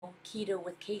Keto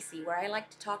with Casey, where I like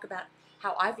to talk about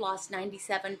how I've lost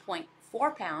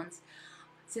 97.4 pounds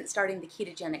since starting the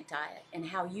ketogenic diet and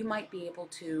how you might be able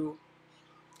to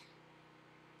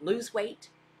lose weight,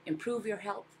 improve your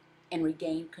health, and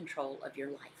regain control of your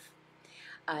life.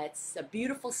 It's a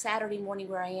beautiful Saturday morning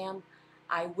where I am.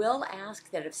 I will ask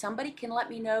that if somebody can let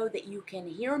me know that you can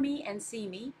hear me and see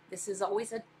me. This is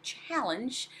always a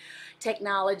challenge.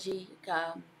 Technology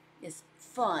is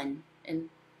fun and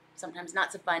sometimes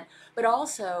not so fun, but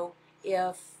also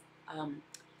if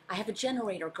I have a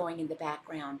generator going in the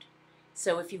background.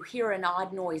 So if you hear an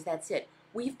odd noise, that's it.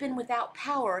 We've been without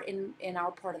power in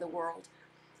our part of the world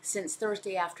since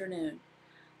Thursday afternoon.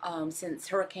 Since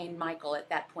Hurricane Michael, at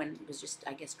that point it was just,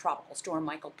 I guess, Tropical Storm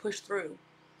Michael pushed through.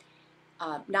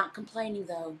 Not complaining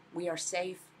though. We are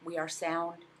safe. We are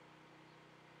sound.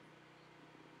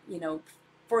 You know,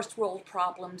 first world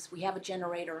problems. We have a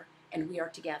generator and we are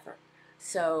together.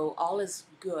 So all is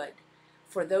good.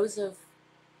 For those of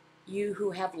you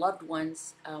who have loved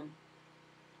ones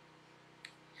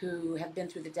who have been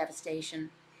through the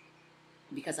devastation,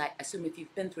 because I assume if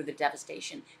you've been through the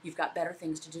devastation, you've got better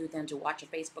things to do than to watch a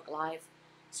Facebook Live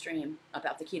stream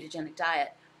about the ketogenic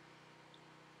diet.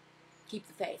 Keep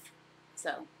the faith.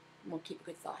 So we'll keep a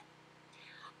good thought.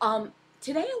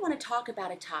 Today I want to talk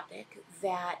about a topic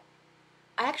that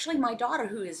actually my daughter,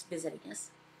 who is visiting us,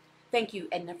 thank you,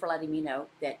 Edna, for letting me know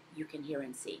that you can hear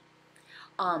and see.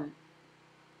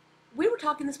 We were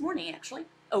talking this morning, actually,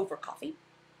 over coffee.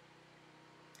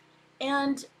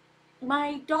 And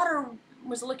my daughter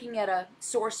was looking at a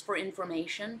source for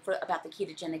information about the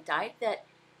ketogenic diet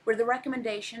where the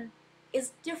recommendation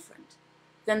is different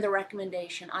than the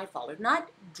recommendation I followed. Not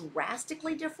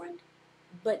drastically different,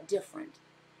 but different.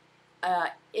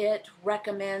 It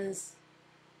recommends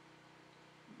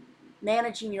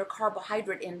managing your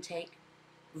carbohydrate intake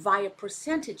via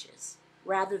percentages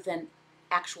rather than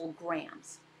actual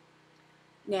grams.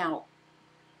 Now,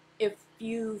 if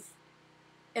you've,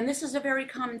 and this is a very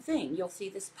common thing, you'll see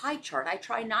this pie chart. I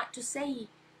try not to say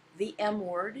the M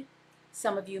word.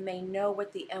 Some of you may know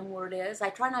what the M word is. I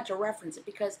try not to reference it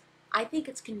because I think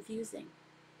it's confusing.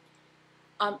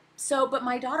 But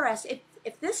my daughter asked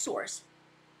if this source,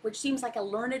 which seems like a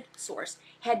learned source,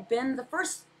 had been the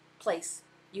first place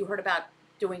you heard about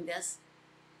doing this,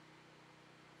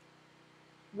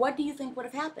 what do you think would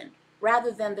have happened?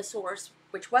 Rather than the source,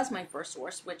 which was my first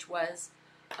source, which was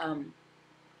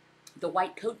the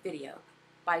white coat video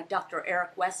by Dr.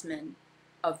 Eric Westman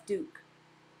of Duke.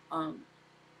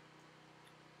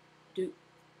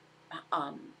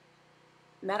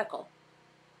 Medical.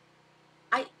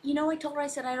 I told her, I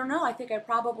said, I don't know. I think I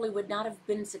probably would not have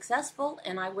been successful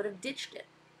and I would have ditched it.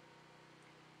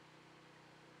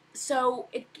 So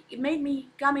it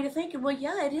got me to thinking, well,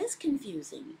 yeah, it is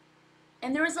confusing.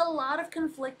 And there is a lot of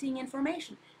conflicting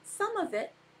information. Some of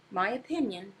it, my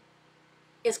opinion,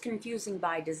 is confusing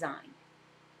by design.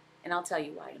 And I'll tell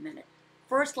you why in a minute.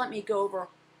 First, let me go over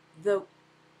the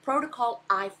protocol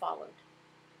I followed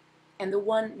and the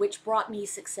one which brought me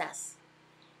success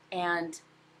and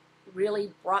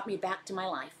really brought me back to my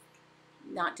life.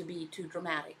 Not to be too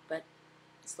dramatic, but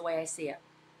it's the way I see it.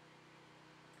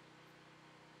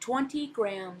 20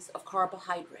 grams of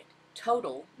carbohydrate,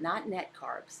 total, not net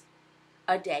carbs,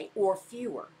 a day or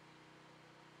fewer.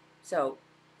 So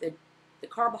the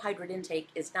carbohydrate intake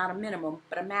is not a minimum,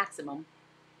 but a maximum.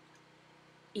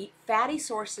 Eat fatty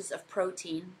sources of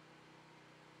protein,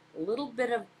 a little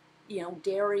bit of,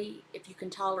 dairy if you can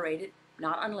tolerate it,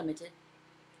 not unlimited.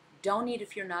 Don't eat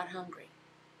if you're not hungry.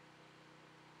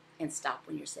 And stop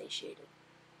when you're satiated.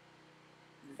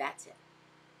 That's it.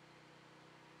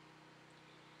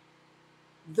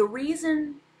 The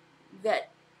reason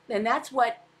and that's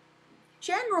what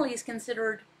generally is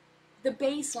considered the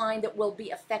baseline that will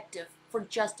be effective for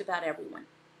just about everyone.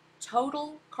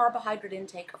 Total carbohydrate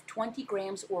intake of 20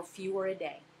 grams or fewer a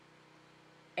day.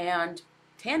 And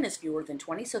 10 is fewer than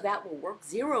 20, so that will work.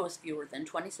 0 is fewer than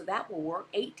 20, so that will work.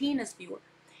 18 is fewer.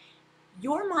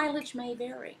 Your mileage may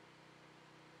vary.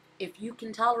 If you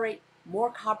can tolerate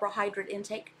more carbohydrate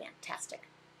intake, fantastic.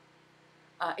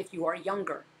 If you are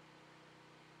younger,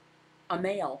 a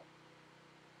male,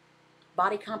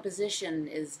 body composition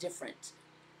is different.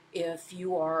 If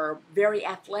you are very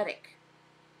athletic,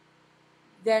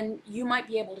 then you might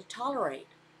be able to tolerate.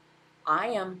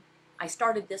 I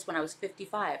started this when I was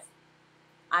 55.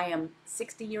 I am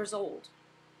 60 years old.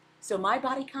 So my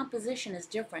body composition is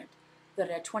different than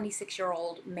a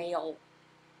 26-year-old male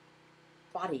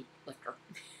body lifter,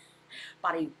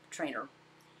 body trainer.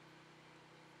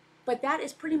 But that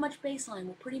is pretty much baseline,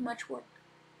 will pretty much work.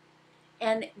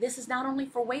 And this is not only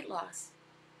for weight loss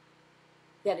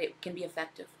that it can be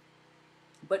effective.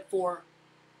 but for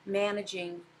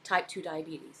managing type 2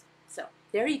 diabetes. So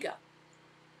there you go.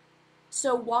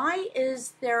 So why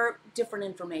is there different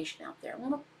information out there?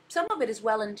 Well, some of it is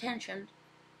well-intentioned,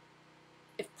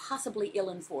 if possibly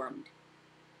ill-informed.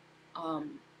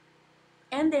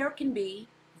 And there can be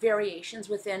variations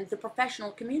within the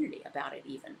professional community about it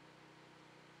even.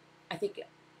 I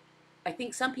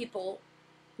think some people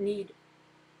need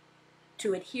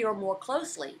to adhere more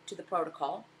closely to the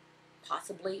protocol,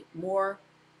 possibly more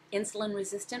insulin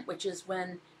resistant, which is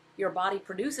when your body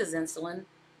produces insulin,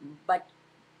 but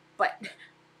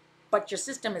your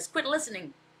system has quit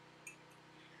listening.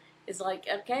 It's like,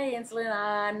 okay, insulin,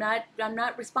 I'm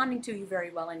not responding to you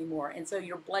very well anymore, and so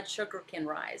your blood sugar can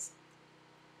rise.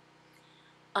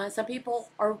 Some people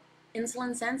are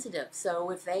insulin sensitive, so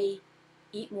if they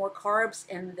eat more carbs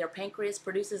and their pancreas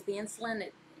produces the insulin,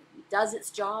 it does its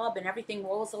job and everything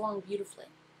rolls along beautifully.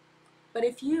 But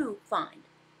if you find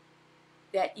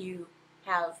that you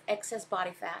have excess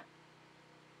body fat,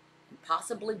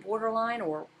 possibly borderline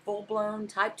or full-blown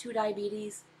type 2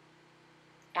 diabetes,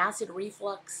 acid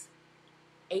reflux,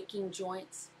 aching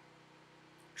joints,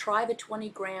 try the 20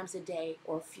 grams a day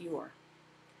or fewer.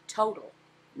 Total,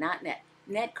 not net.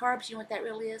 Net carbs, you know what that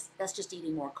really is? That's just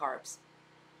eating more carbs.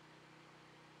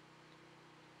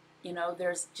 You know,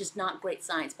 there's just not great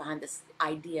science behind this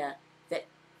idea that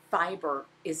fiber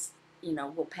is,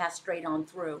 will pass straight on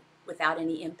through without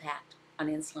any impact on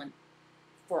insulin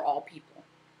for all people.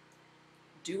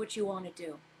 Do what you want to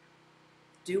do.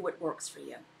 Do what works for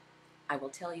you. I will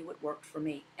tell you what worked for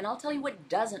me. And I'll tell you what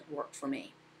doesn't work for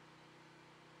me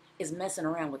is messing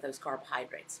around with those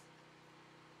carbohydrates.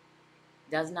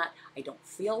 I don't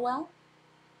feel well.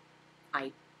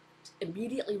 I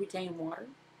immediately retain water.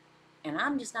 And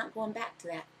I'm just not going back to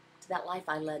that life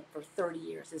I led for 30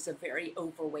 years as a very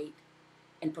overweight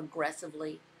and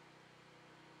progressively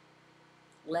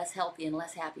less healthy and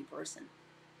less happy person.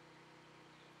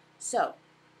 So,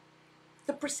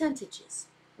 the percentages.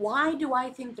 Why do I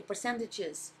think the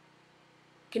percentages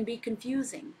can be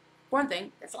confusing? One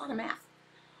thing, that's a lot of math.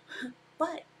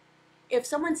 But if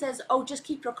someone says, oh, just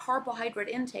keep your carbohydrate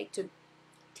intake to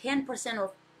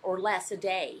 10% or less a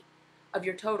day of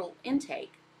your total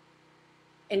intake,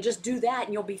 and just do that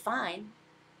and you'll be fine.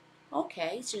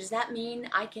 Okay, so does that mean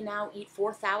I can now eat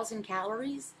 4,000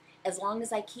 calories as long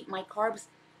as I keep my carbs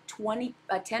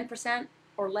 10%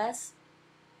 or less?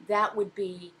 That would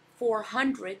be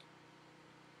 400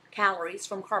 calories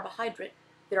from carbohydrate.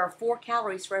 There are 4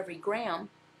 calories for every gram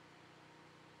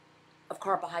of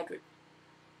carbohydrate.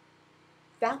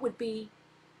 That would be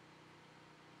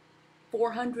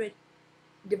 400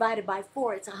 divided by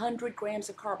 4. It's 100 grams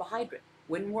of carbohydrate.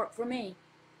 Wouldn't work for me.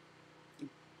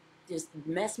 Just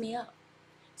mess me up.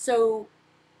 So,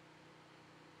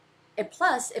 and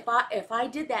plus, if I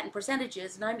did that in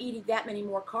percentages and I'm eating that many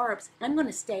more carbs, I'm going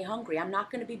to stay hungry. I'm not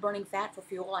going to be burning fat for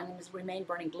fuel. I'm going to remain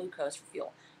burning glucose for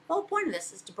fuel. The whole point of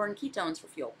this is to burn ketones for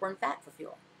fuel, burn fat for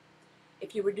fuel.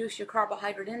 If you reduce your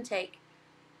carbohydrate intake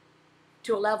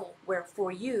to a level where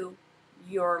for you,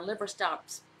 your liver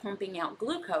stops pumping out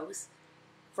glucose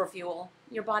for fuel,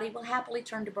 your body will happily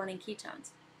turn to burning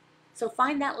ketones. So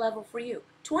find that level for you.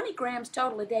 20 grams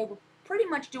total a day will pretty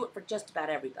much do it for just about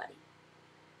everybody.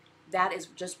 That is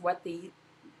just what the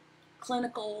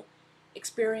clinical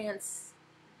experience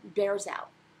bears out.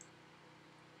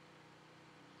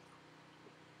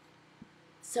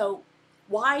 So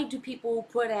why do people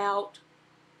put out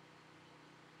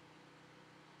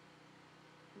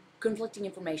conflicting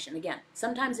information? Again,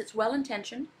 sometimes it's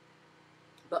well-intentioned,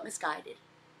 but misguided.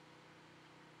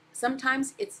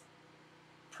 Sometimes it's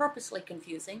purposely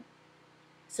confusing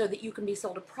so that you can be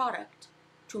sold a product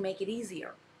to make it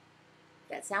easier.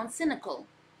 That sounds cynical,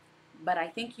 but I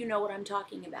think you know what I'm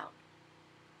talking about.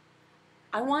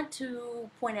 I want to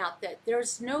point out that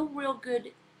there's no real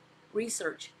good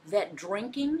research that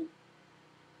drinking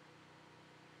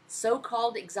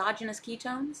so-called exogenous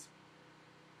ketones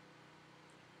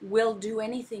will do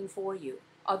anything for you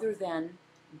other than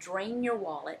drain your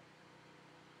wallet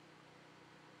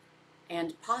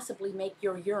and possibly make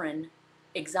your urine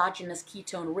exogenous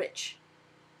ketone rich,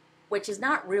 which is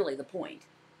not really the point.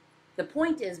 The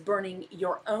point is burning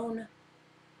your own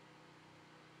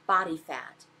body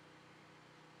fat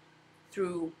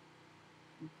through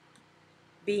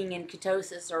being in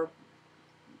ketosis or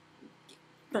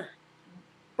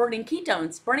burning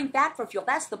ketones, burning fat for fuel.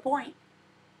 That's the point.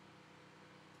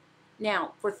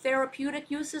 Now, for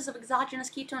therapeutic uses of exogenous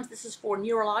ketones, this is for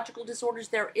neurological disorders,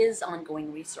 there is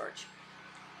ongoing research.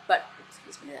 But,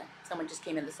 excuse me, someone just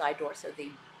came in the side door, so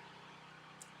the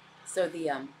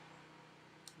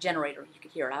generator, you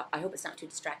could hear it. I hope it's not too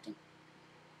distracting.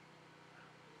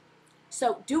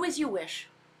 So do as you wish.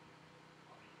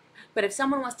 But if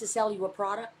someone wants to sell you a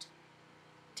product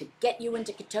to get you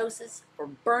into ketosis or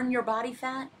burn your body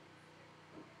fat,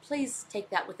 please take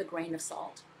that with a grain of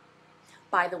salt.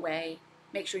 By the way,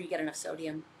 make sure you get enough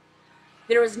sodium.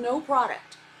 There is no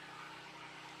product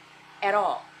at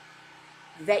all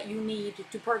that you need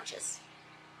to purchase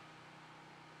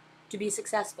to be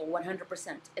successful 100%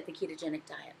 at the ketogenic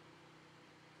diet.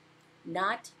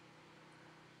 Not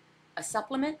a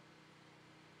supplement,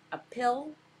 a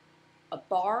pill, a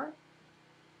bar,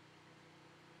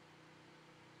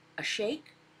 a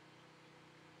shake,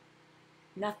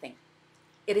 nothing.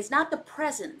 It is not the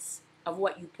presence of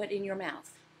what you put in your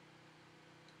mouth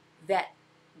that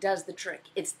does the trick.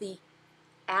 It's the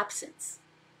absence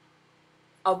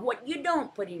of what you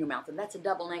don't put in your mouth, and that's a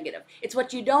double negative. It's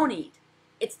what you don't eat.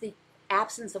 It's the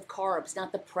absence of carbs,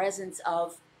 not the presence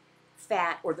of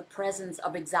fat or the presence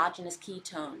of exogenous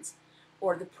ketones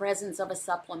or the presence of a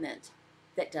supplement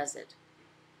that does it.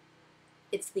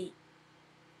 It's the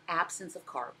absence of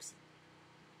carbs.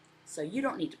 So you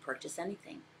don't need to purchase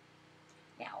anything.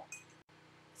 Now,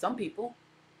 some people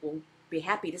will be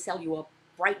happy to sell you a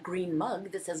bright green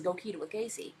mug that says "Go Keto with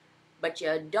Casey," but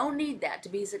you don't need that to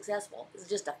be successful. It's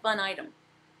just a fun item.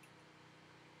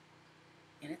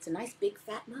 And it's a nice big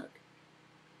fat mug.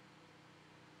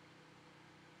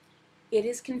 It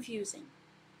is confusing.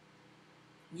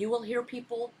 You will hear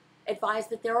people advise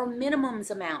that there are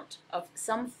minimums amount of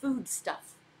some food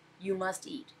stuff you must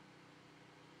eat.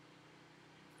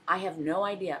 I have no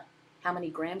idea how many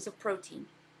grams of protein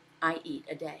I eat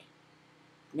a day.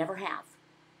 Never have.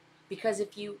 Because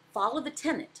if you follow the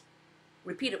tenet,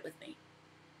 repeat it with me.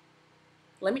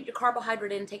 Limit your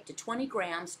carbohydrate intake to 20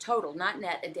 grams total, not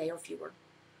net, a day or fewer.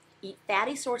 Eat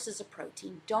fatty sources of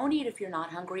protein. Don't eat if you're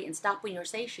not hungry and stop when you're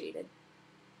satiated.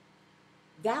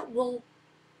 That will,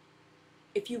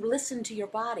 if you listen to your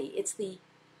body, it's the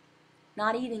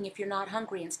not eating if you're not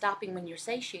hungry and stopping when you're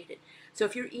satiated. So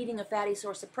if you're eating a fatty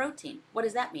source of protein, what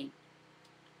does that mean?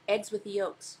 Eggs with the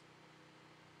yolks,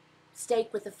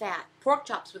 steak with the fat, pork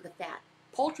chops with the fat,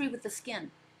 poultry with the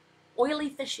skin, oily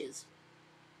fishes,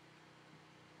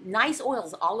 nice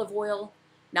oils, olive oil,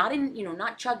 not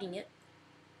chugging it,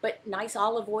 but nice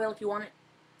olive oil if you want it,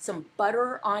 some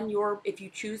butter on if you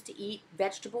choose to eat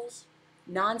vegetables,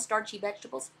 non-starchy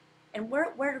vegetables. And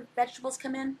where do vegetables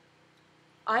come in?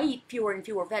 I eat fewer and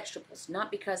fewer vegetables,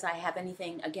 not because I have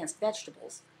anything against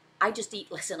vegetables. I just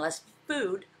eat less and less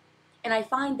food, and I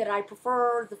find that I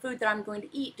prefer the food that I'm going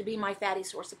to eat to be my fatty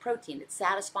source of protein. It's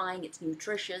satisfying, it's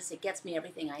nutritious, it gets me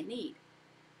everything I need.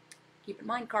 Keep in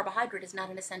mind, carbohydrate is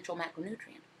not an essential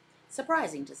macronutrient.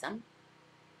 Surprising to some,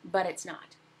 but it's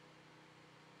not.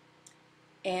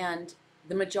 And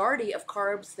the majority of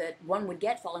carbs that one would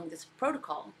get following this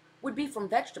protocol would be from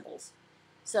vegetables.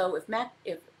 So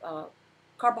if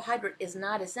carbohydrate is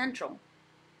not essential,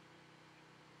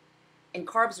 and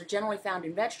carbs are generally found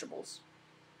in vegetables,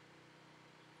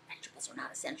 vegetables are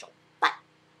not essential. But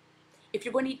if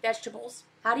you're going to eat vegetables,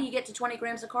 how do you get to 20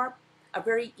 grams of carb? A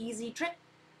very easy trick.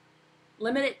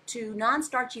 Limit it to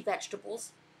non-starchy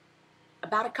vegetables,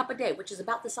 about a cup a day, which is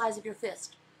about the size of your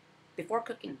fist, before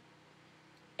cooking.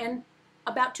 And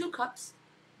about 2 cups,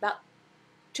 about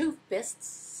 2 fists,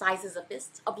 sizes of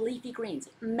fists, of leafy greens,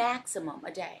 maximum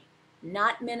a day,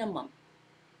 not minimum.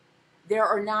 There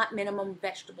are not minimum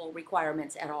vegetable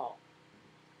requirements at all.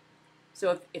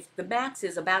 So if the max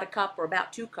is about a cup or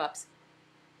about 2 cups,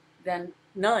 then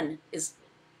none is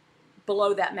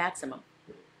below that maximum.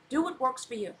 Do what works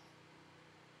for you.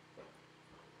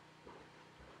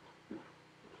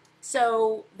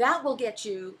 So that will get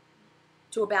you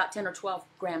to about 10 or 12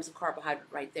 grams of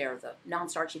carbohydrate right there, the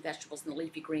non-starchy vegetables and the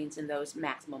leafy greens in those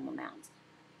maximum amounts.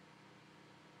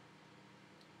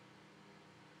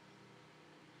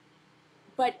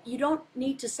 But you don't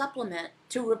need to supplement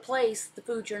to replace the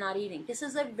food you're not eating. This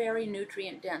is a very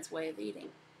nutrient-dense way of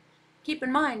eating. Keep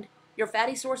in mind, your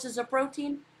fatty sources of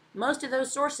protein, most of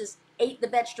those sources ate the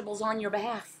vegetables on your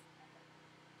behalf.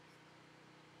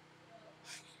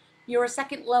 You're a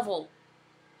second-level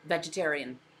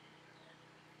vegetarian.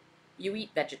 You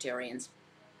eat vegetarians.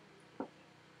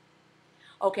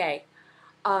 Okay,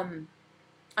 I'm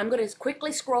going to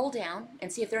quickly scroll down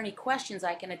and see if there are any questions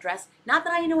I can address. Not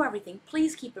that I know everything.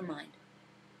 Please keep in mind,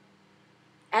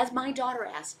 as my daughter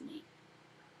asked me,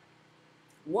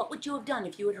 what would you have done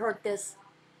if you had heard this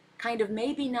kind of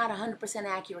maybe not 100%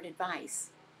 accurate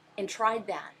advice and tried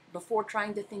that before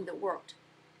trying the thing that worked?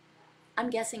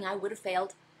 I'm guessing I would have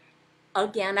failed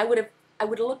again. I would have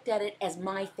looked at it as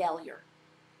my failure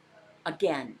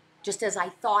again, just as I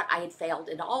thought I had failed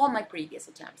in all my previous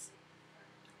attempts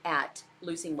at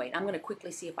losing weight. I'm going to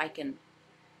quickly see if I can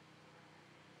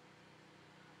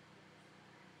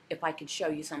if I could show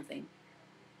you something.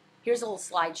 Here's a little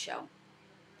slideshow.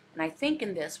 And I think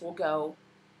in this we'll go,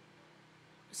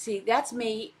 see, that's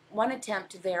me, one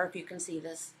attempt there, if you can see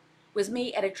this, was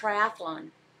me at a triathlon,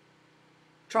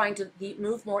 trying to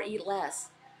move more, eat less.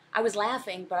 I was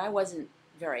laughing, but I wasn't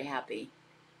very happy.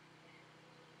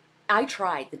 I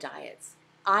tried the diets.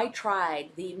 I tried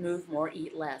the move more,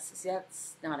 eat less. See,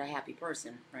 that's not a happy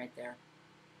person right there.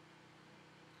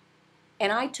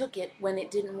 And I took it, when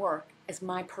it didn't work, as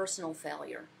my personal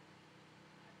failure.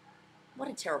 What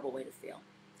a terrible way to feel.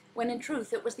 When in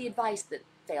truth, it was the advice that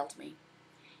failed me.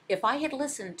 If I had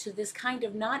listened to this kind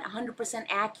of not 100%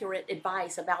 accurate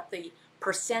advice about the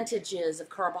percentages of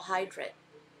carbohydrate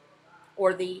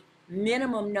or the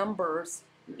minimum numbers,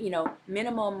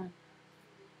 minimum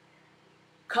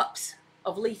cups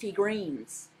of leafy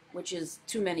greens, which is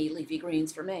too many leafy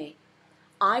greens for me,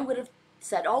 I would have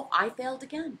said, oh, I failed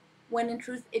again, when in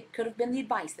truth it could have been the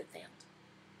advice that failed.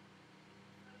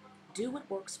 Do what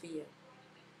works for you.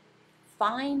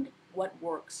 Find what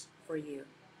works for you.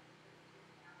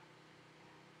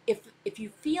 If you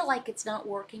feel like it's not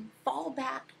working, fall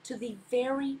back to the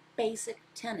very basic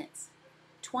tenets.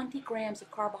 20 grams of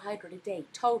carbohydrate a day,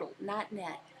 total, not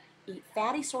net. Eat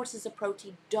fatty sources of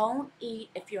protein. Don't eat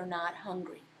if you're not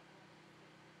hungry.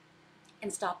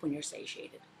 And stop when you're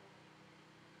satiated.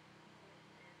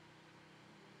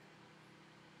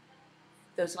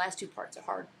 Those last two parts are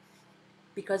hard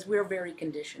because we're very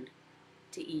conditioned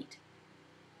to eat.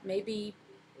 Maybe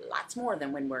lots more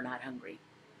than when we're not hungry.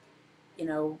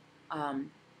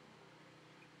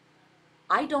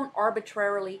 I don't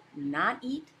arbitrarily not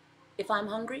eat if I'm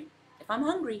hungry. If I'm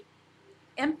hungry,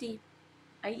 empty,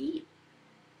 I eat.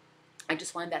 I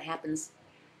just find that happens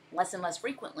less and less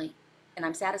frequently, and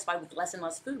I'm satisfied with less and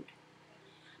less food.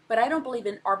 But I don't believe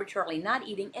in arbitrarily not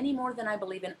eating any more than I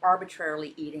believe in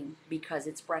arbitrarily eating because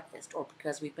it's breakfast, or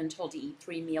because we've been told to eat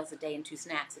 3 meals a day and 2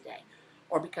 snacks a day,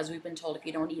 or because we've been told if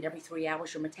you don't eat every 3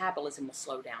 hours, your metabolism will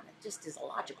slow down. It just is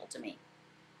illogical to me.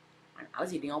 I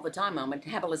was eating all the time. My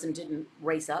metabolism didn't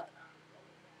race up.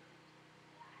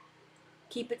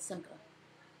 Keep it simple.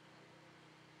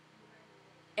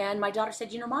 And my daughter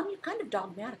said, Mom, you're kind of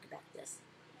dogmatic about this.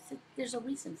 I said, there's a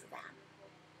reason for that.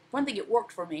 One thing, it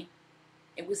worked for me.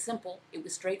 It was simple. It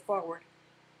was straightforward.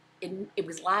 It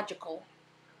was logical.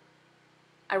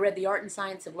 I read The Art and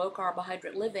Science of Low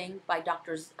Carbohydrate Living by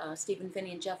Drs. Stephen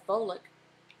Phinney and Jeff Volek.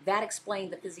 That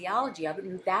explained the physiology of it,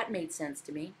 and that made sense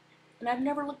to me. And I've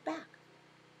never looked back.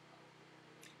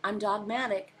 I'm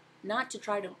dogmatic, not to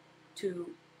try to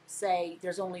say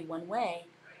there's only one way,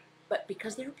 but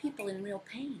because there are people in real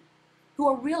pain who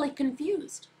are really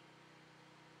confused.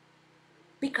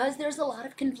 Because there's a lot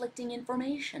of conflicting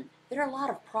information. There are a lot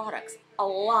of products. A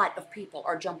lot of people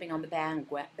are jumping on the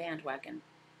bandwagon.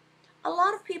 A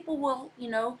lot of people will,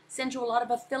 send you a lot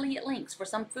of affiliate links for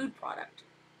some food product.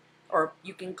 Or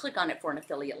you can click on it for an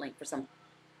affiliate link for some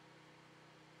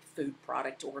food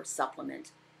product or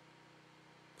supplement.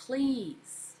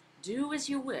 Please, do as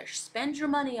you wish. Spend your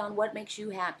money on what makes you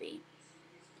happy.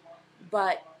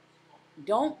 But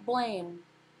don't blame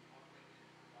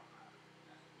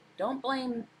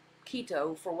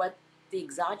keto for what the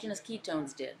exogenous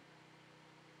ketones did.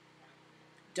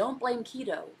 Don't blame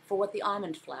keto for what the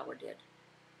almond flour did.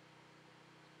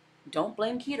 Don't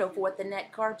blame keto for what the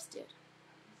net carbs did.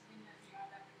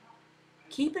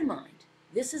 Keep in mind,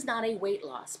 this is not a weight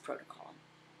loss protocol.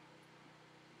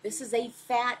 This is a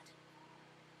fat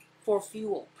for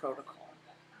fuel protocol.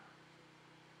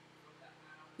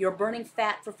 You're burning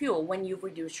fat for fuel when you've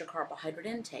reduced your carbohydrate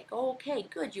intake. Okay,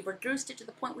 good. You've reduced it to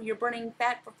the point where you're burning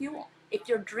fat for fuel. If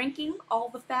you're drinking all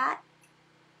the fat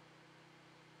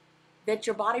that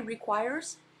your body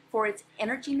requires for its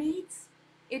energy needs,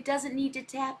 it doesn't need to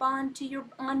tap on to your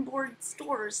onboard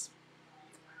stores.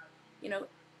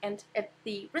 And at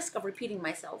the risk of repeating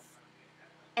myself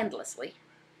endlessly,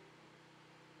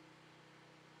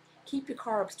 keep your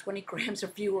carbs 20 grams or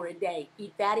fewer a day.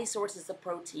 Eat fatty sources of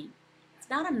protein. It's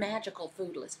not a magical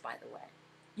food list, by the way.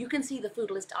 You can see the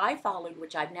food list I followed,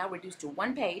 which I've now reduced to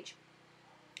 1 page,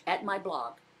 at my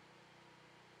blog,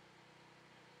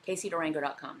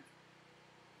 caseydurango.com.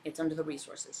 It's under the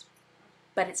resources.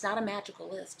 But it's not a magical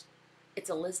list. It's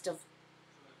a list of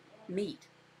meat.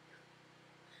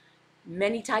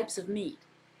 Many types of meat,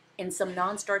 and some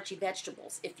non-starchy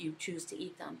vegetables if you choose to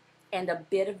eat them, and a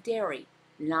bit of dairy,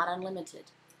 not unlimited.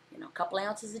 A couple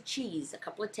ounces of cheese, a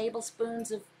couple of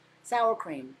tablespoons of sour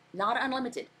cream, not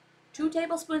unlimited. 2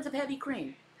 tablespoons of heavy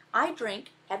cream. I drink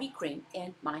heavy cream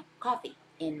in my coffee,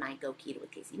 in my Go Keto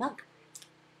with Casey mug,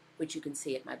 which you can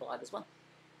see at my blog as well.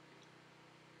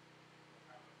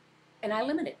 And I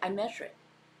limit it. I measure it.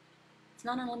 It's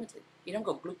not unlimited. You don't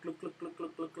go gluk, gluk, gluk, gluk,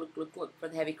 gluk, gluk, gluk, gluk, gluk for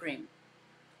the heavy cream.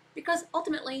 Because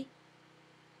ultimately,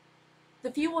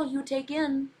 the fuel you take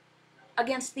in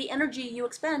against the energy you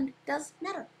expend does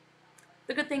matter.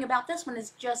 The good thing about this one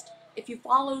is just if you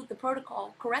follow the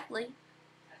protocol correctly,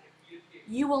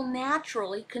 you will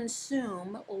naturally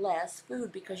consume less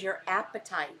food because your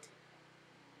appetite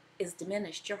is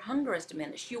diminished, your hunger is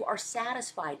diminished, you are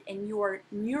satisfied and you are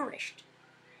nourished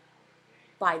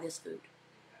by this food.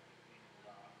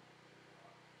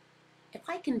 If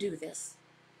I can do this,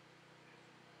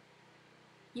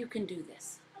 you can do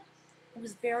this. It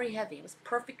was very heavy. It was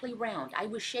perfectly round. I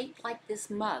was shaped like this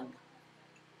mug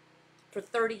for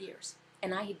 30 years,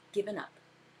 and I had given up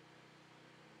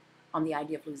on the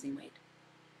idea of losing weight.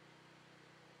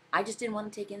 I just didn't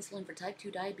want to take insulin for type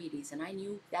 2 diabetes, and I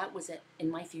knew that was it in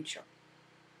my future.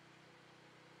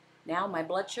 Now my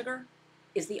blood sugar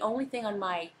is the only thing on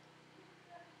my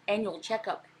annual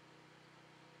checkup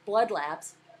blood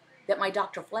labs that my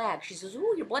doctor flagged. She says,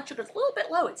 "Ooh, your blood sugar's a little bit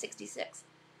low at 66.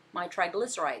 My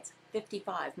triglycerides,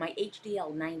 55. My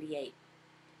HDL, 98.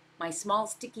 My small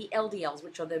sticky LDLs,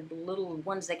 which are the little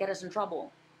ones that get us in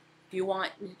trouble. If you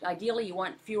want, ideally you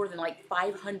want fewer than like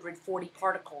 540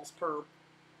 particles per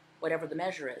whatever the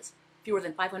measure is. Fewer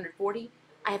than 540,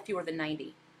 I have fewer than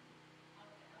 90.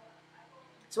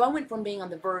 So I went from being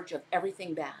on the verge of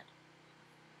everything bad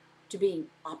to being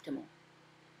optimal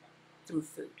through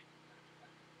food.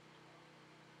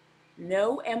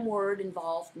 No M word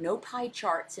involved, no pie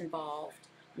charts involved,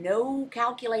 no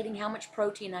calculating how much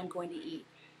protein I'm going to eat.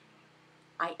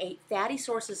 I ate fatty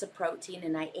sources of protein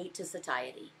and I ate to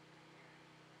satiety.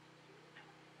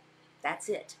 That's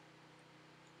it.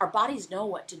 Our bodies know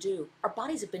what to do. Our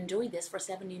bodies have been doing this for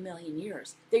 70 million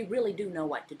years. They really do know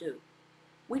what to do.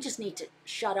 We just need to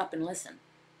shut up and listen.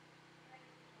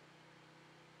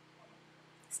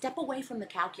 Step away from the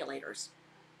calculators.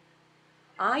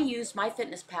 I used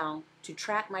MyFitnessPal to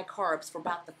track my carbs for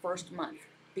about the first month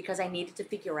because I needed to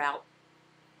figure out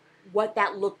what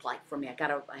that looked like for me.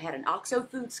 I had an OXO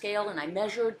food scale and I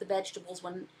measured the vegetables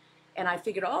and I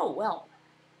figured, oh, well,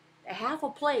 a half a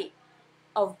plate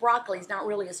of broccoli is not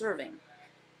really a serving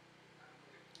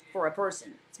for a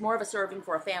person. It's more of a serving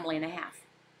for a family and a half.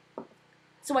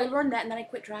 So I learned that and then I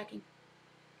quit tracking.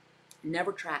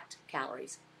 Never tracked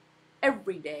calories.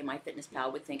 Every day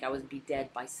MyFitnessPal would think I would be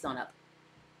dead by sunup.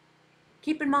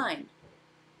 Keep in mind,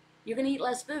 you're going to eat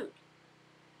less food.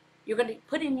 You're going to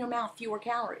put in your mouth fewer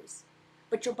calories.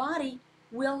 But your body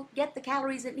will get the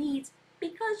calories it needs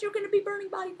because you're going to be burning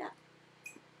body fat.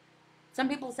 Some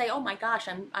people say, oh my gosh,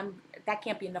 that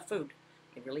can't be enough food.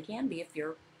 It really can be if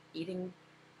you're eating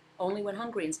only when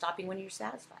hungry and stopping when you're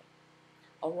satisfied.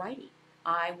 Alrighty,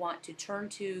 I want to turn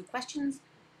to questions.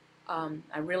 Bonnie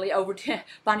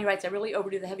writes, I really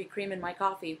overdo the heavy cream in my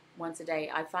coffee once a day.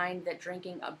 I find that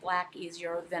drinking a black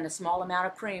easier than a small amount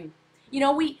of cream. You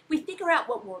know, we figure out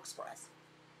what works for us.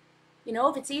 You know,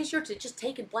 if it's easier to just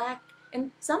take it black,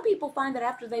 and some people find that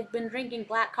after they've been drinking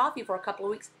black coffee for a couple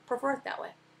of weeks, prefer it that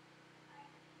way.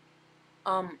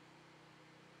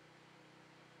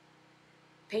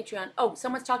 Patreon. Oh,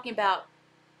 someone's talking about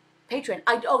Patreon.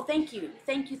 Thank you,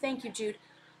 Jude.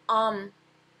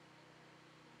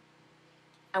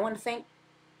 I want to thank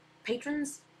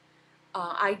patrons.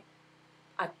 I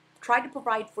try to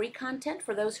provide free content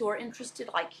for those who are interested,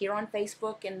 like here on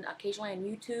Facebook and occasionally on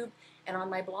YouTube and on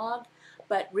my blog.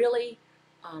 But really,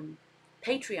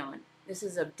 Patreon, this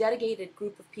is a dedicated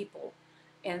group of people,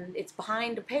 and it's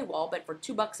behind a paywall, but for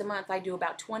 $2 a month, I do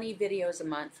about 20 videos a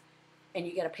month, and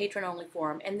you get a patron-only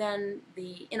forum. And then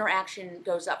the interaction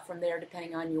goes up from there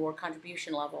depending on your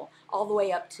contribution level, all the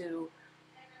way up to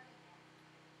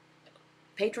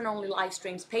patron-only live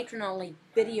streams, patron-only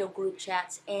video group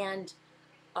chats, and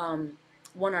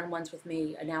one-on-ones with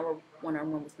me, an hour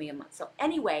one-on-one with me a month. So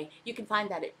anyway, you can find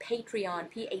that at Patreon,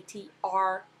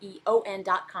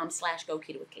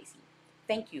 patreon.com/GoKetoWithKasey.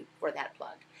 Thank you for that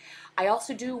plug. I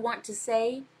also do want to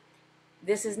say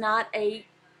it is not a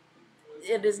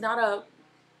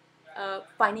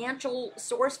financial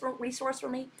resource for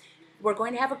me. We're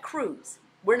going to have a cruise.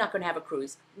 We're not going to have a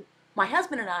cruise. My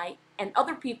husband and I and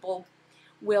other people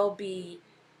will be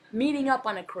meeting up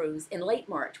on a cruise in late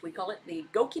March. We call it the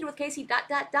Go Keto with Kasey ...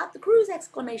 the cruise ! It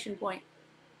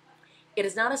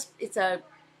is not it's a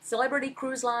celebrity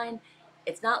cruise line.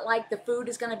 It's not like the food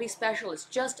is going to be special. It's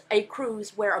just a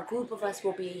cruise where a group of us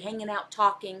will be hanging out,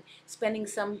 talking, spending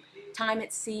some time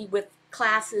at sea with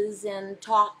classes and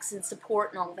talks and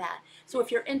support and all that. So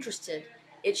if you're interested,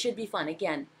 it should be fun.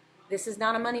 Again, this is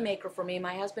not a moneymaker for me.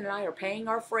 My husband and I are paying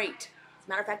our freight. As a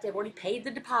matter of fact, they've already paid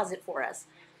the deposit for us.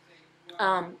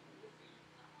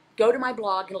 go to my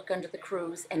blog and look under the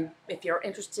cruise, and if you're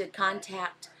interested,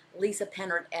 contact Lisa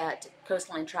Pennard at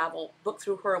Coastline Travel. Book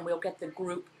through her and we'll get the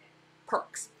group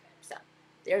perks. So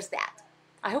there's that.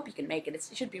 I hope you can make it. It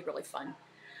should be really fun.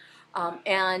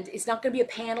 And it's not going to be a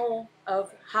panel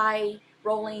of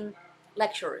high-rolling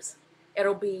lecturers.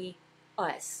 It'll be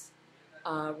us,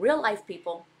 real-life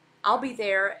people. I'll be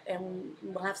there, and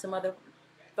we'll have some other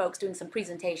folks doing some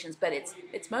presentations, but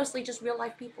it's mostly just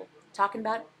real-life people talking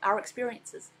about our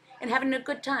experiences and having a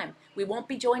good time. We won't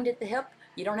be joined at the hip.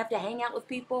 You don't have to hang out with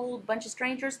people, a bunch of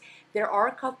strangers. There are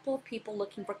a couple of people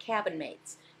looking for cabin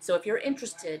mates. So if you're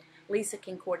interested, Lisa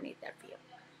can coordinate that for you.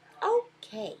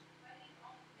 Okay.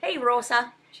 Hey,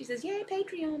 Rosa. She says, yay,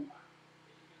 Patreon.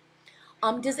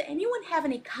 Does anyone have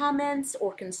any comments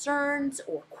or concerns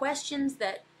or questions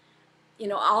that,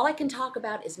 all I can talk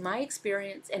about is my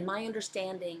experience and my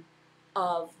understanding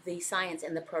of the science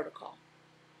and the protocol.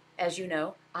 As you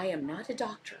know, I am not a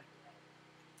doctor,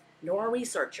 nor a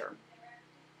researcher.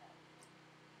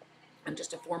 I'm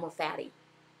just a former fatty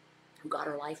who got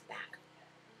her life back.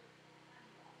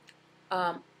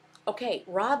 Okay,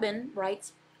 Robin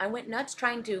writes, I went nuts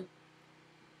trying to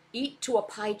eat to a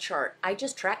pie chart. I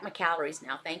just track my calories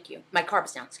now, thank you. My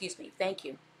carbs now, excuse me, thank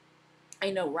you. I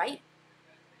know, right?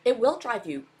 It will drive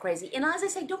you crazy. And as I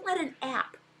say, don't let an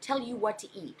app tell you what to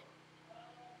eat.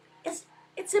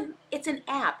 It's an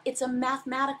app. It's a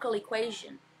mathematical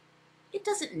equation. It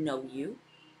doesn't know you.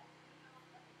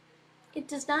 It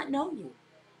does not know you.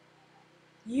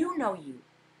 You know you.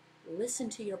 Listen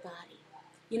to your body.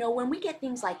 When we get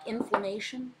things like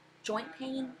inflammation, joint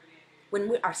pain,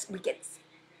 when our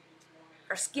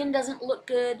skin doesn't look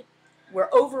good, we're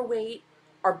overweight,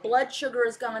 our blood sugar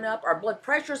has gone up, our blood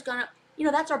pressure has gone up,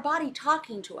 that's our body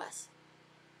talking to us.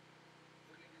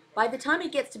 By the time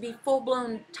it gets to be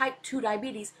full-blown type 2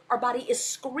 diabetes, our body is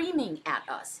screaming at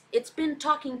us. It's been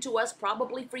talking to us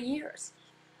probably for years.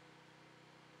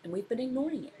 And we've been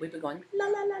ignoring it. We've been going, la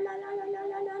la la la la la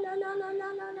la la la la la la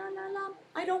la la la la.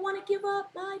 I don't want to give up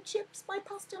my chips, my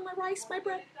pasta, my rice, my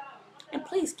bread. And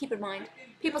please keep in mind,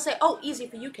 people say, oh, easy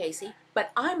for you, Casey,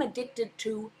 but I'm addicted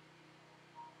to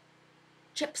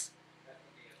chips.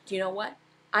 Do you know what?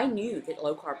 I knew that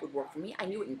low carb would work for me. I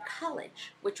knew it in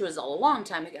college, which was a long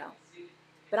time ago.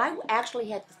 But I actually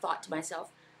had the thought to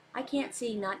myself, I can't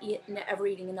see not ever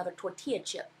eating another tortilla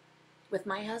chip with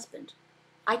my husband.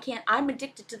 I'm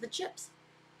addicted to the chips.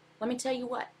 Let me tell you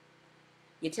what.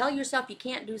 You tell yourself you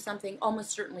can't do something,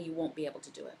 almost certainly you won't be able to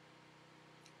do it.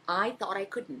 I thought I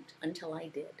couldn't until I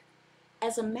did.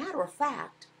 As a matter of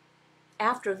fact,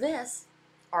 after this,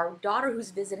 our daughter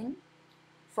who's visiting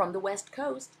from the West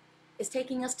Coast is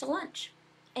taking us to lunch.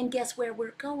 And guess where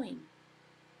we're going?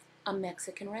 A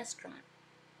Mexican restaurant.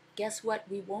 Guess what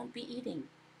we won't be eating?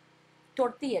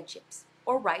 Tortilla chips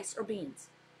or rice or beans.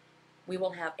 We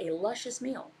will have a luscious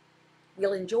meal.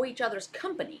 We'll enjoy each other's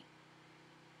company.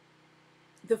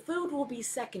 The food will be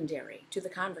secondary to the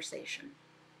conversation.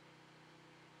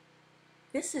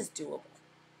 This is doable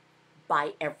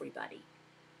by everybody.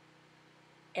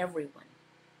 Everyone.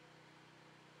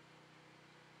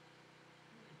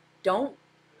 Don't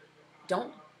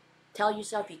tell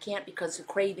yourself you can't because the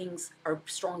cravings are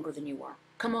stronger than you are.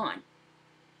 Come on.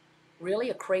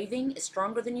 Really? A craving is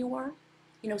stronger than you are?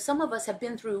 Some of us have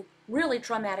been through really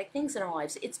traumatic things in our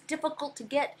lives. It's difficult to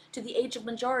get to the age of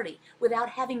majority without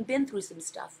having been through some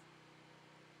stuff.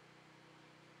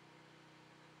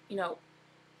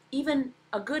 Even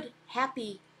a good,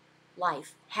 happy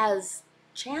life has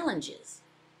challenges.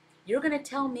 You're going to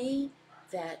tell me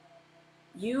that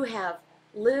you have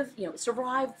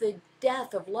survived the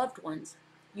death of loved ones.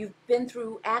 You've been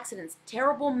through accidents,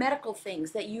 terrible medical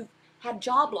things, that you've had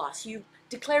job loss, you've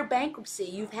declared bankruptcy,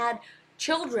 you've had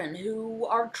children who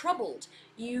are troubled,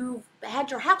 you've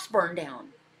had your house burned down,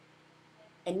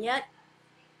 and yet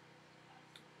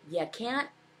you can't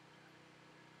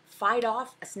fight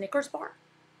off a Snickers bar?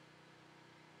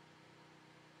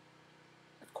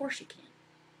 Of course you can.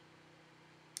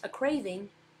 A craving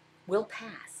will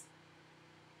pass.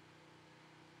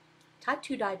 Type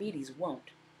 2 diabetes won't,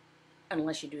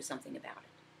 unless you do something about it.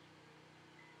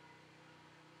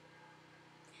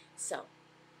 So,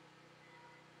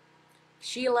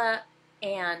 Sheila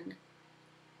Ann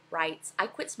writes, I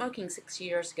quit smoking 6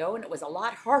 years ago and it was a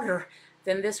lot harder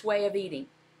than this way of eating.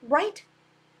 Right?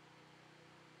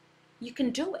 You can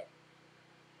do it.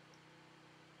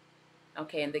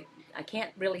 Okay, and I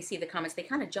can't really see the comments. They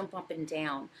kind of jump up and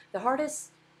down.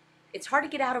 It's hard to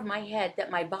get out of my head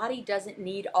that my body doesn't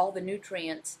need all the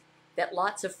nutrients that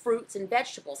lots of fruits and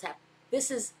vegetables have.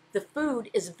 The food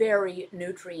is very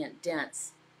nutrient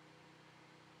dense.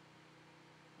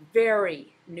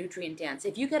 very nutrient dense.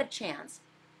 If you get a chance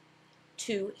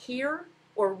to hear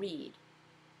or read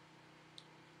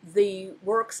the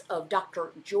works of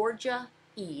Dr. Georgia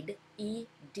Ede,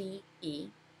 E-D-E,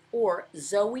 or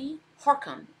Zoe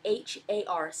Harcombe,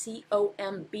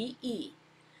 Harcombe,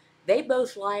 they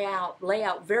both lay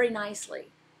out very nicely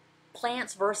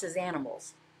plants versus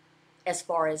animals as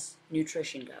far as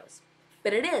nutrition goes.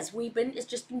 But it's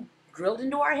just been drilled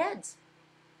into our heads.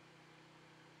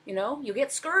 You know, you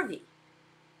get scurvy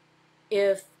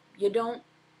if you don't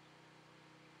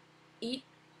eat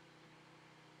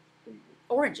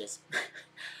oranges.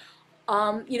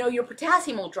 You know, your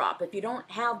potassium will drop if you don't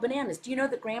have bananas. Do you know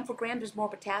that gram for gram there's more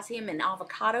potassium in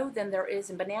avocado than there is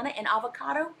in banana? And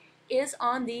avocado is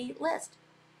on the list.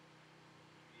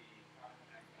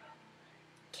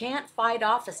 Can't fight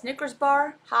off a Snickers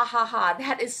bar? Ha ha ha.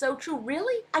 That is so true.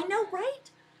 Really? I know,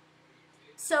 right?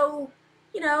 So,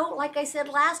 you know, like I said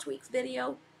last week's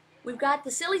video, we've got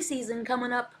the silly season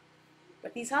coming up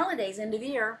with these holidays, end of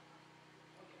year.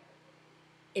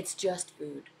 It's just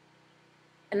food.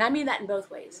 And I mean that in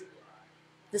both ways.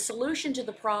 The solution to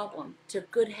the problem, to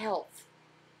good health,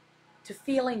 to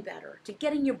feeling better, to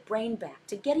getting your brain back,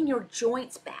 to getting your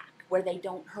joints back where they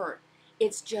don't hurt,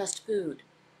 it's just food.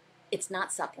 It's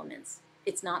not supplements.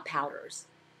 It's not powders.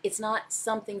 It's not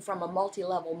something from a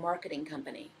multi-level marketing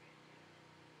company.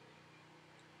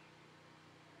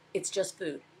 It's just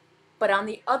food. But on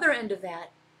the other end of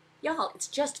that, y'all, it's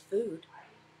just food.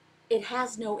 It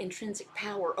has no intrinsic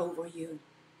power over you.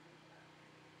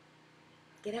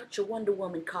 Get out your Wonder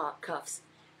Woman cuffs.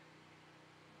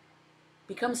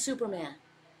 Become Superman.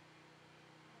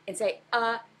 And say,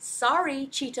 sorry,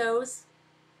 Cheetos.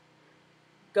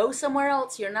 Go somewhere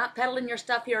else. You're not peddling your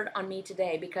stuff here on me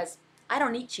today because I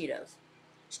don't eat Cheetos.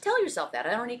 Just tell yourself that.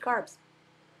 I don't eat carbs.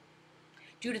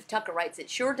 Judith Tucker writes, it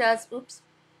sure does,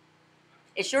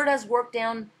 it sure does work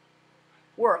down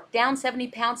 70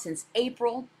 pounds since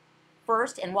April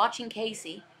 1st and watching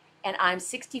Casey, and I'm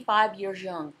 65 years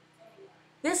young.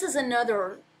 This is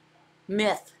another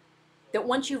myth that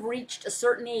once you've reached a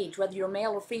certain age, whether you're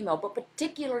male or female, but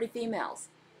particularly females,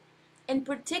 and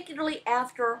particularly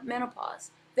after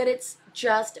menopause, that it's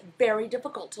just very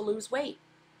difficult to lose weight.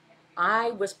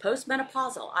 I was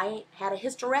postmenopausal. I had a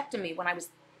hysterectomy when I was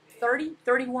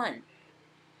 31.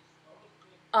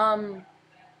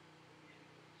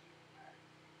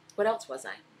 What else was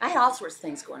I? I had all sorts of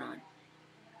things going on.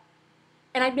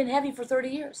 And I'd been heavy for 30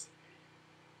 years.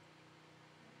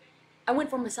 I went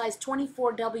from a size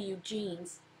 24W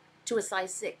jeans to a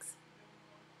size 6.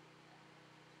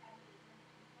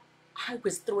 I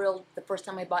was thrilled the first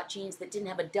time I bought jeans that didn't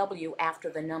have a W after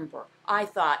the number. I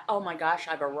thought, oh my gosh,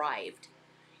 I've arrived.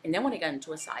 And then when I got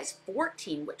into a size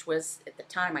 14, which was at the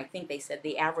time, I think they said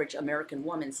the average American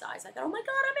woman size, I thought, oh my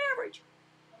God, I'm average.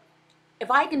 If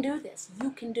I can do this,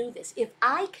 you can do this. If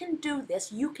I can do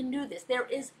this, you can do this. There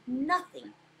is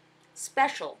nothing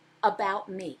special about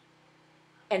me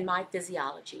and my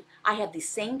physiology. I had the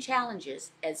same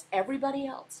challenges as everybody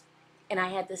else, and I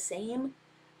had the same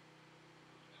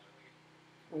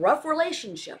rough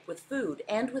relationship with food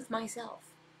and with myself.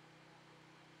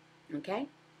 Okay?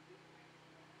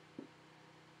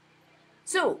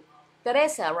 So,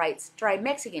 Teresa writes, try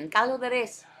Mexican, caldo de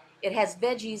res. It has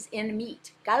veggies in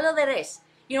meat. Caldo de res.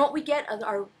 You know what we get?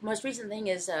 Our most recent thing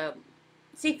is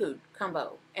seafood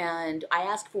combo. And I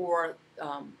asked for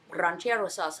ranchero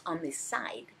sauce on the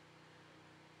side.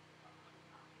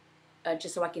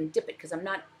 Just so I can dip it, because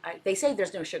they say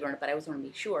there's no sugar in it, but I always want to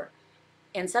be sure.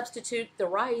 And substitute the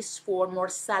rice for more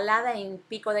salada en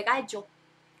pico de gallo,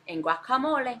 en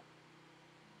guacamole.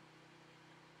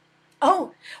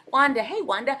 Oh, Wanda, hey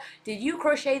Wanda, did you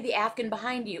crochet the Afghan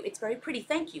behind you? It's very pretty,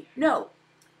 thank you. No,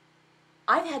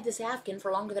 I've had this Afghan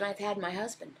for longer than I've had my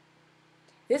husband.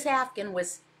 This Afghan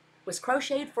was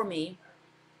crocheted for me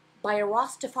by a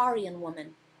Rastafarian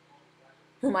woman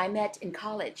whom I met in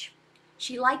college.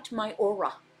 She liked my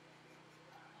aura.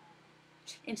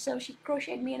 And so she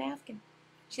crocheted me an Afghan.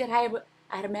 She said I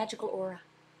had a magical aura.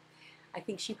 I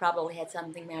think she probably had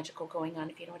something magical going on,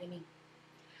 if you know what I mean.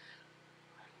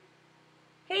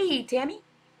 Hey, Tammy.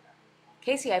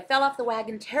 Casey, I fell off the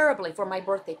wagon terribly for my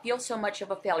birthday. Feel so much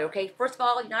of a failure. Okay, first of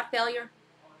all, you're not a failure.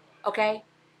 Okay?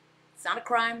 It's not a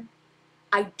crime.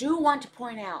 I do want to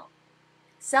point out,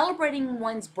 celebrating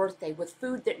one's birthday with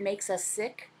food that makes us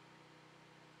sick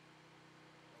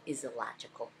is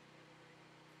illogical.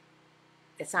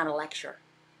 It's not a lecture.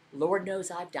 Lord knows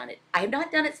I've done it. I have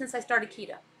not done it since I started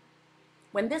keto.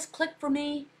 When this clicked for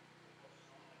me,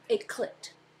 it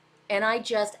clicked. And I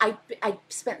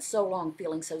spent so long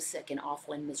feeling so sick and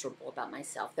awful and miserable about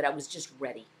myself that I was just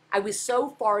ready. I was so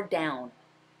far down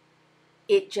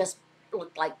It just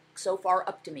looked like so far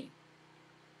up to me.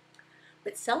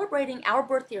 But celebrating our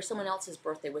birthday or someone else's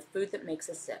birthday with food that makes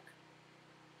us sick.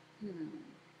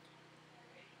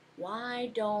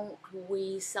 Why don't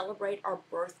we celebrate our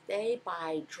birthday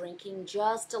by drinking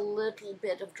just a little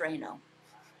bit of Drano?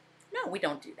 No, we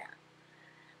don't do that.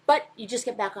 But you just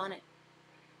get back on it.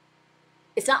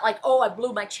 It's not like, oh, I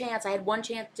blew my chance. I had one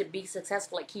chance to be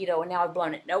successful at keto and now I've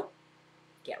blown it. Nope.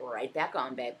 Get right back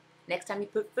on, babe. Next time you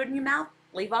put food in your mouth,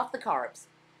 leave off the carbs.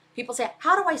 People say,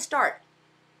 how do I start?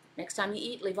 Next time you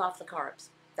eat, leave off the carbs.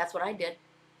 That's what I did.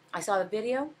 I saw the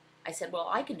video. I said, well,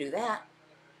 I can do that.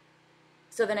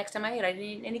 So the next time I ate, I didn't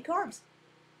eat any carbs.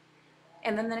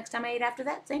 And then the next time I ate after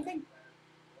that, same thing.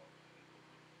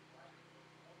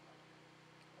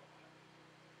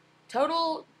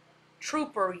 Total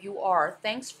trooper you are.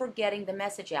 Thanks for getting the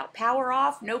message out. Power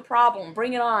off? No problem.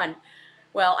 Bring it on.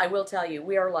 Well, I will tell you,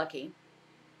 we are lucky.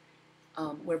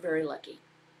 We're very lucky.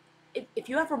 If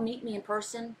you ever meet me in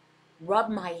person, rub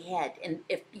my head. And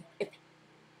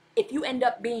if you end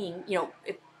up being, you know,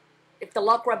 if the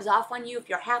luck rubs off on you, if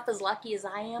you're half as lucky as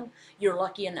I am, you're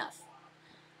lucky enough.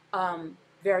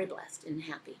 Very blessed and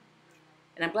happy.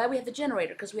 And I'm glad we have the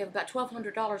generator because we have about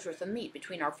 $1,200 worth of meat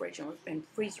between our fridge and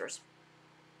freezers.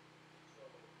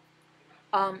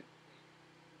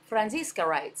 Francisca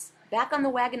writes, back on the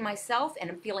wagon myself and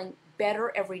I'm feeling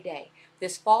better every day.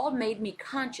 This fall made me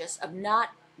conscious of not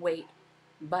weight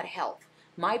but health.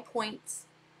 My joints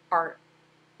are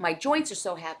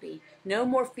so happy. No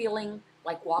more feeling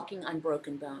like walking on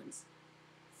broken bones.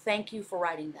 Thank you for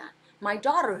writing that. My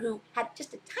daughter, who had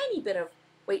just a tiny bit of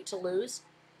weight to lose,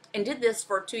 and did this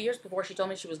for 2 years before she told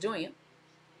me she was doing it,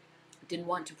 didn't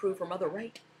want to prove her mother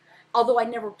right. Although I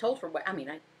never told her what,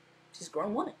 she's a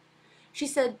grown woman. She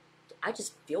said, I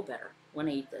just feel better when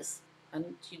I eat this.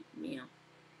 And she,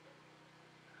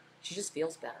 she just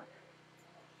feels better.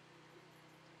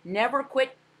 Never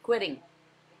quit quitting.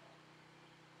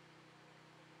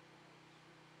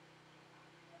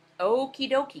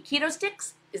 Okie dokie. Keto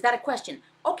sticks? Is that a question?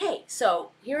 Okay,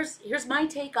 so here's my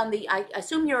take on the, I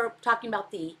assume you're talking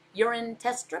about the urine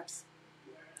test strips.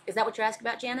 Is that what you're asking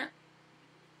about, Janet?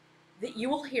 That you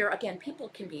will hear, again, people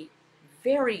can be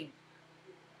very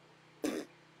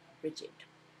rigid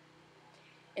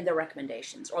in their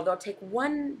recommendations, or they'll take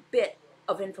one bit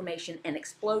of information and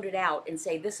explode it out and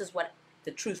say this is what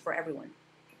the truth for everyone.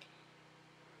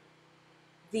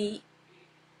 The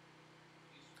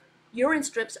urine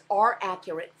strips are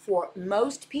accurate for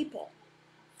most people.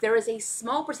 There is a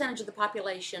small percentage of the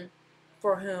population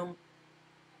for whom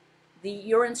the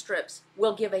urine strips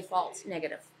will give a false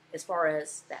negative as far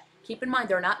as that. Keep in mind,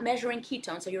 they're not measuring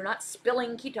ketones, so you're not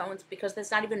spilling ketones because that's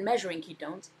not even measuring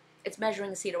ketones. It's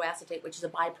measuring acetoacetate, which is a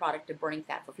byproduct of burning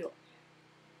fat for fuel.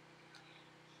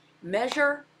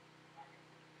 Measure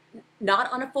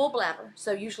not on a full bladder,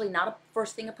 so usually not a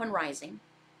first thing upon rising,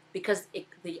 because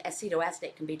the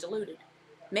acetoacetate can be diluted.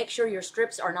 Make sure your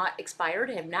strips are not expired,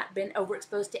 have not been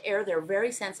overexposed to air. They're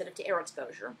very sensitive to air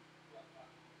exposure.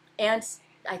 And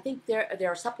I think there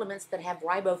are supplements that have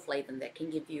riboflavin that can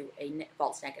give you a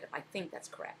false negative. I think that's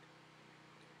correct.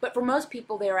 But for most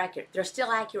people, they are accurate. They're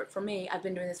still accurate for me. I've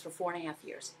been doing this for 4.5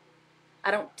 years.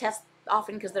 I don't test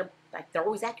often because they're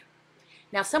always accurate.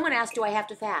 Now, someone asked, do I have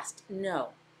to fast? No.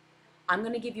 I'm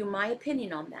going to give you my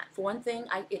opinion on that. For one thing,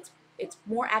 it's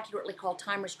more accurately called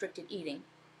time-restricted eating,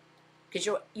 because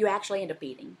you actually end up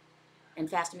eating, and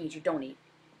fasting means you don't eat.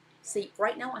 See,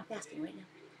 right now I'm fasting right now.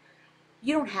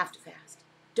 You don't have to fast.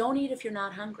 Don't eat if you're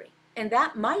not hungry. And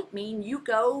that might mean you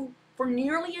go for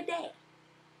nearly a day.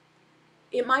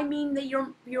 It might mean that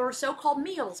your so-called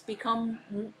meals become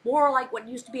more like what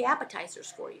used to be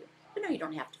appetizers for you. But no, you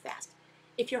don't have to fast.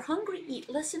 If you're hungry, eat.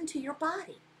 Listen to your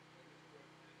body.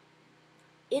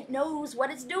 It knows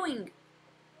what it's doing.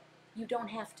 You don't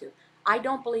have to. I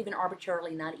don't believe in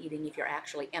arbitrarily not eating if you're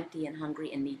actually empty and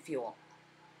hungry and need fuel.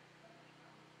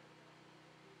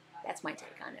 That's my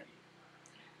take on it.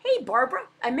 Hey, Barbara,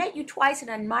 I met you twice and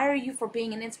admire you for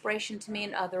being an inspiration to me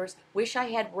and others. Wish I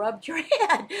had rubbed your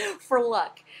head for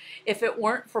luck. If it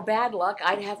weren't for bad luck,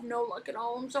 I'd have no luck at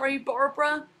all. I'm sorry,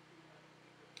 Barbara.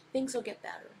 Things will get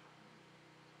better.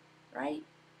 Right?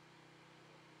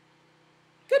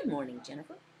 Good morning,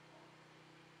 Jennifer.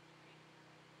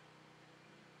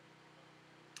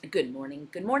 Good morning.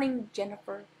 Good morning,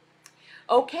 Jennifer.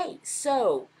 Okay,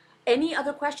 so any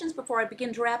other questions before I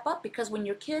begin to wrap up? Because when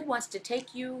your kid wants to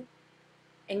take you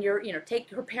and take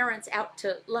her parents out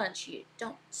to lunch, you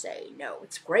don't say no.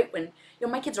 It's great when,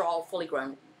 my kids are all fully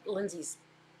grown. Lindsay's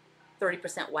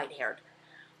 30% white-haired.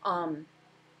 And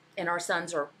our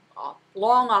sons are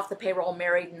long off the payroll,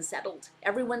 married and settled.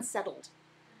 Everyone's settled.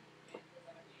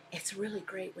 It's really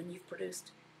great when you've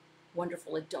produced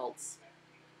wonderful adults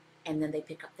and then they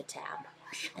pick up the tab.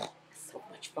 It's so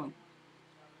much fun.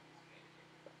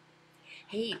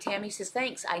 Hey, Tammy says,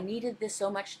 thanks. I needed this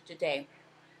so much today.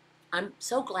 I'm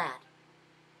so glad.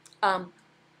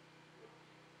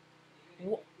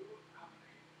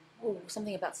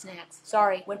 Something about snacks.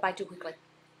 Sorry, went by too quickly.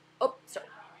 Oh, sorry.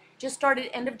 Just started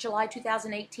end of July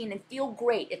 2018 and feel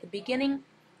great. At the beginning,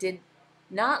 did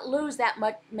not lose that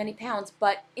many pounds,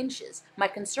 but inches. My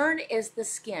concern is the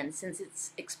skin, since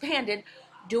it's expanded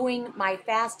doing my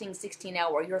fasting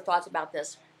 16-hour. Your thoughts about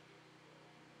this?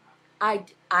 I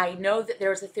know that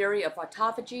there's a theory of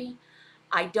autophagy.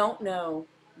 I don't know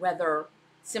whether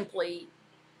simply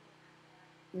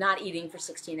not eating for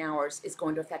 16 hours is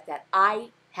going to affect that. I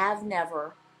have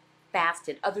never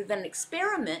fasted other than an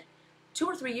experiment 2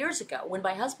 or 3 years ago when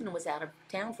my husband was out of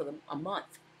town for a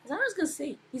month. I was going to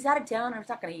see. He's out of town. I was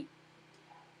not going to eat.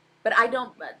 But I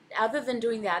don't, other than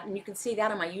doing that, and you can see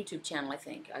that on my YouTube channel, I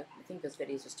think. I think those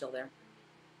videos are still there.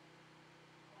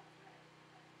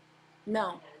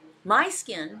 No. My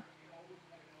skin,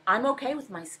 I'm okay with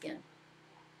my skin.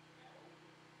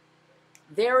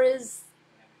 There is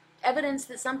evidence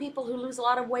that some people who lose a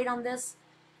lot of weight on this,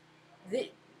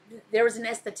 there was an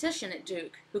esthetician at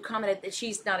Duke who commented that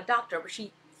she's not a doctor, but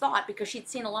she thought because she'd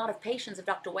seen a lot of patients of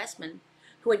Dr. Westman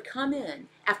who had come in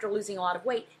after losing a lot of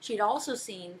weight. She'd also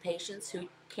seen patients who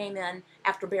came in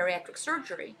after bariatric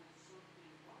surgery.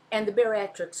 And the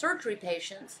bariatric surgery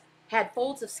patients had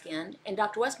folds of skin, and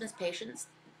Dr. Westman's patients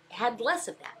had less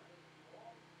of that,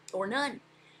 or none.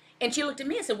 And she looked at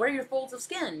me and said, where are your folds of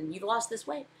skin? You've lost this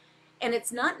weight. And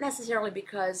it's not necessarily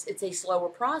because it's a slower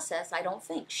process, I don't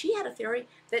think. She had a theory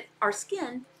that our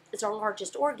skin is our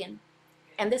largest organ,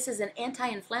 and this is an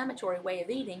anti-inflammatory way of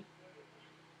eating,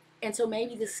 and so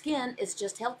maybe the skin is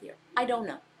just healthier. I don't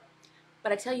know.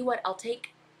 But I tell you what, I'll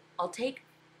take crepey,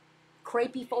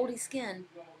 foldy skin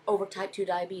over type 2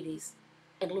 diabetes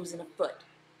and losing a foot,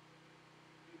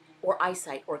 or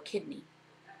eyesight, or kidney,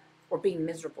 or being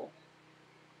miserable.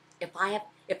 If I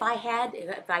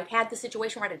had the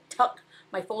situation where I had to tuck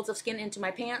my folds of skin into my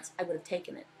pants, I would have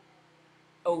taken it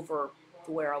over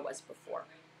to where I was before.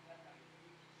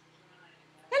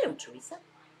 Hello, Teresa.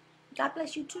 God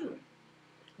bless you too.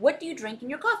 What do you drink in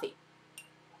your coffee?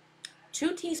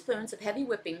 2 teaspoons of heavy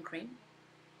whipping cream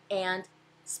and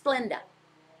Splenda.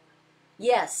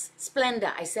 Yes,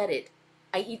 Splenda, I said it.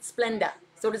 I eat Splenda.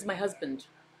 So does my husband.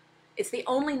 It's the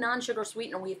only non-sugar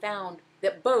sweetener we found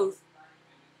that both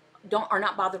are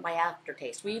not bothered by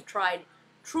aftertaste. We've tried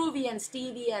Truvia and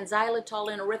Stevia and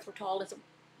xylitol and erythritol, and so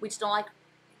we just don't like.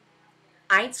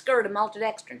 I ain't scared of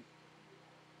maltodextrin.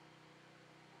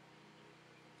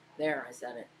 There, I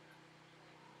said it.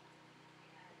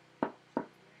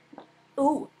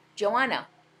 Ooh, Joanna,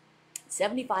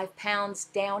 75 pounds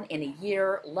down in a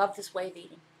year. Love this way of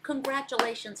eating.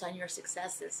 Congratulations on your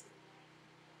successes.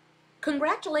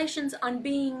 Congratulations on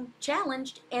being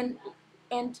challenged and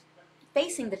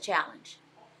facing the challenge.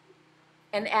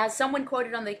 And as someone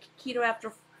quoted on the Keto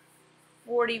After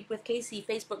 40 with Casey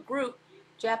Facebook group,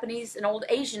 Japanese, an old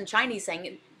Asian Chinese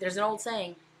saying, there's an old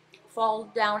saying, fall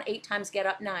down 8 times, get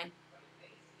up 9.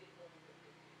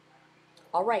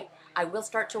 All right, I will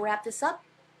start to wrap this up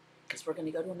because we're going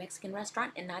to go to a Mexican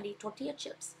restaurant and not eat tortilla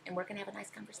chips, and we're going to have a nice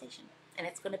conversation, and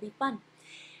it's going to be fun.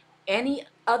 Any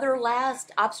other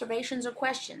last observations or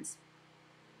questions?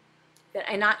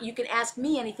 You can ask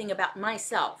me anything about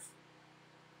myself,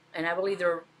 and I will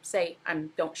either say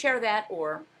don't share that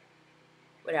or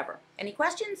whatever. Any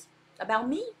questions about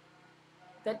me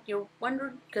that you're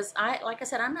wondering? Because like I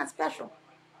said, I'm not special.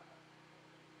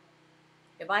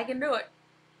 If I can do it,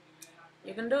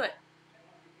 you can do it.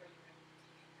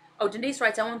 Oh, Denise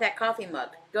writes, I want that coffee mug.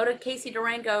 Go to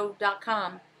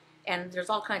CaseyDurango.com, and there's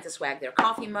all kinds of swag there.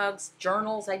 Coffee mugs,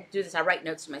 journals. I do this. I write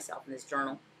notes to myself in this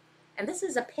journal. And this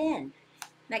is a pen.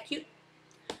 Isn't that cute?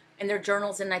 And they're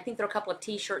journals, and I think there are a couple of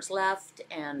T-shirts left,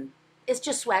 and it's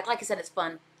just swag. Like I said, it's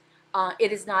fun.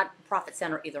 It is not profit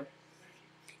center either.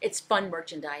 It's fun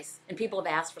merchandise, and people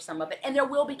have asked for some of it. And there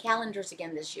will be calendars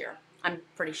again this year, I'm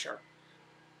pretty sure.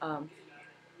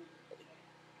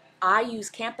 I use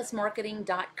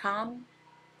campusmarketing.com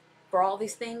for all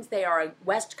these things. They are a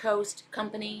West Coast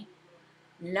company,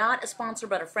 not a sponsor,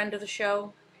 but a friend of the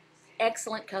show.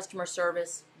 Excellent customer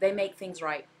service. They make things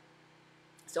right.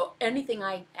 So anything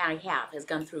I have has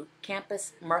gone through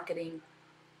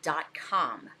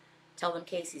campusmarketing.com. Tell them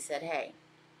Casey said, hey,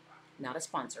 not a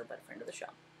sponsor, but a friend of the show.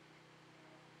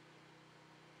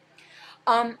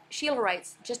 Sheila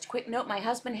writes, just a quick note, my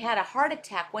husband had a heart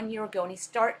attack 1 year ago, and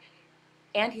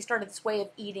and he started this way of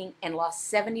eating and lost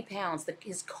 70 pounds.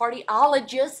 His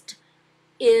cardiologist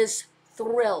is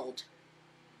thrilled.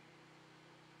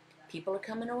 People are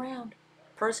coming around,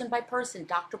 person by person,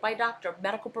 doctor by doctor,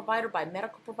 medical provider by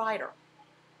medical provider.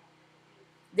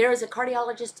 There is a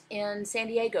cardiologist in San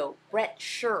Diego, Brett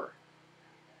Scher.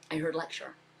 I heard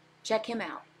lecture. Check him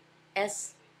out.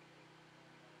 S-C-H-E-R,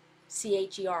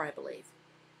 I believe.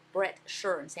 Brett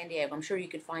Scher in San Diego. I'm sure you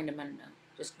could find him on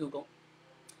just Google.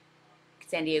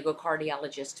 San Diego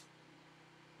cardiologist,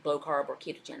 low carb or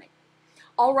ketogenic.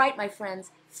 All right, my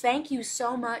friends, thank you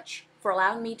so much for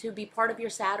allowing me to be part of your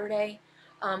Saturday.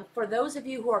 For those of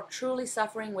you who are truly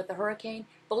suffering with the hurricane,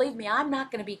 believe me, I'm not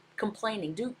going to be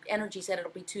complaining. Duke Energy said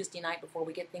it'll be Tuesday night before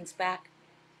we get things back.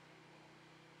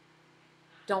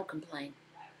 Don't complain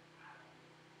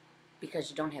because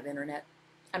you don't have internet.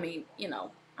 I mean, you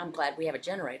know, I'm glad we have a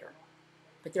generator,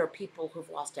 but there are people who've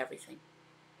lost everything.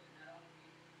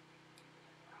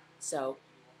 So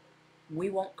we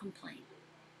won't complain.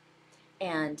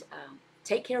 And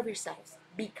take care of yourselves.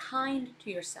 Be kind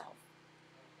to yourself.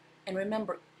 And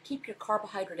remember, keep your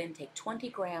carbohydrate intake 20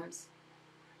 grams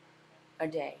a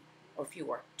day or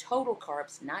fewer. Total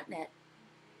carbs, not net.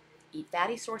 Eat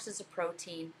fatty sources of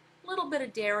protein. A little bit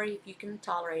of dairy if you can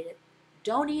tolerate it.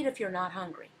 Don't eat if you're not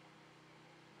hungry.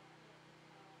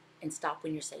 And stop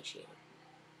when you're satiated.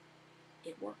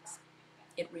 It works.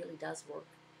 It really does work.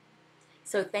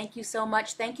 So thank you so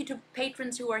much. Thank you to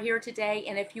patrons who are here today.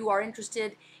 And if you are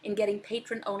interested in getting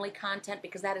patron-only content,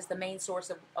 because that is the main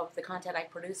source of the content I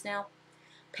produce now,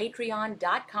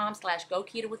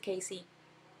 patreon.com/GoKetoWithKasey.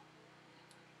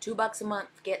 $2 a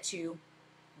month gets you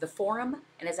the forum.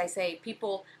 And as I say,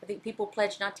 I think people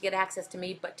pledge not to get access to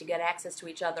me, but to get access to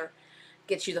each other.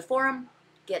 Gets you the forum,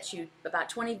 gets you about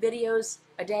 20 videos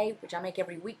a day, which I make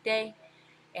every weekday,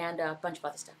 and a bunch of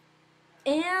other stuff.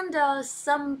 And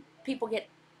some people get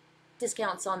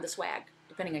discounts on the swag,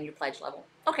 depending on your pledge level.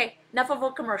 Okay, enough of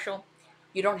a commercial.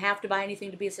 You don't have to buy anything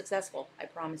to be successful, I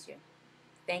promise you.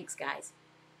 Thanks, guys.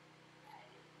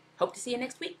 Hope to see you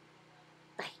next week.